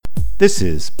This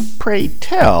is Pray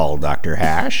Tell Dr.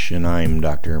 Hash, and I'm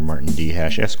Dr. Martin D.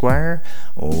 Hash, Esquire,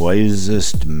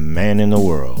 wisest man in the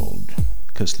world.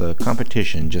 'Cause the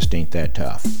competition just ain't that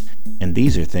tough. And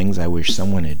these are things I wish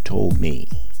someone had told me.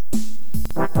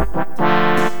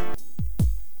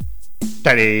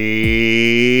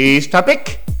 Today's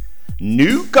topic,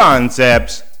 New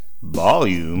Concepts,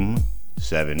 Volume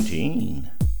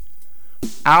 17.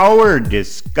 Our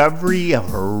discovery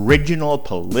of original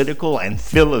political and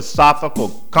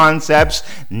philosophical concepts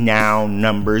now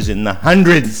numbers in the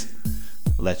hundreds.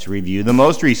 Let's review the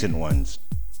most recent ones.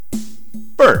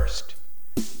 First,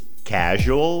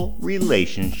 casual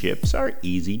relationships are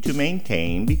easy to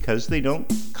maintain because they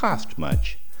don't cost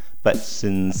much, but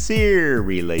sincere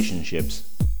relationships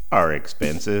are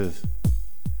expensive.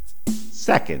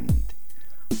 Second,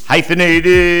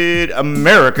 hyphenated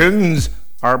Americans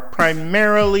are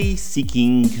primarily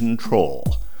seeking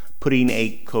control, putting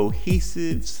a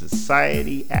cohesive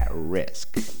society at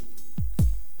risk.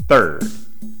 Third,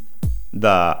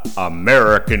 the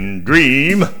American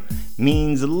dream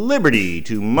means liberty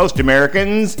to most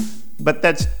Americans, but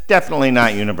that's definitely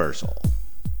not universal.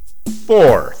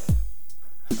 Fourth,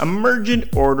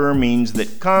 emergent order means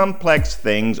that complex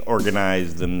things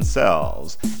organize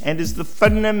themselves and is the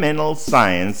fundamental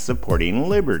science supporting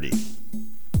liberty.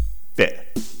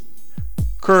 Fifth,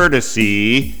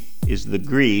 courtesy is the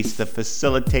grease that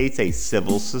facilitates a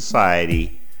civil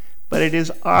society, but it is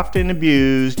often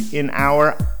abused in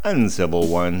our uncivil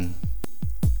one.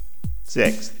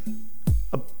 Sixth,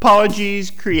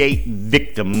 apologies create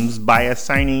victims by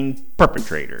assigning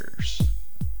perpetrators.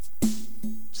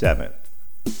 Seventh,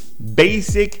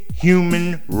 basic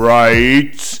human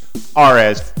rights are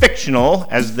as fictional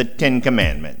as the Ten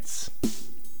Commandments.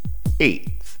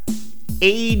 Eighth,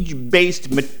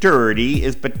 age-based maturity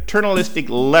is paternalistic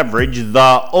leverage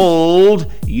the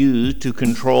old use to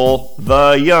control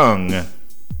the young.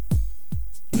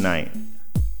 Ninth,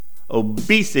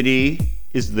 obesity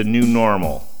is the new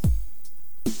normal.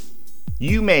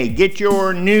 You may get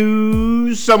your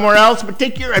news somewhere else, but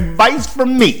take your advice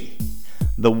from me,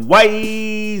 the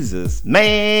wisest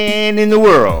man in the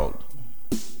world.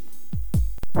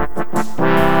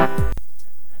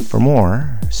 For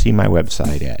more, see my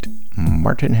website at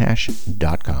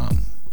martinhash.com.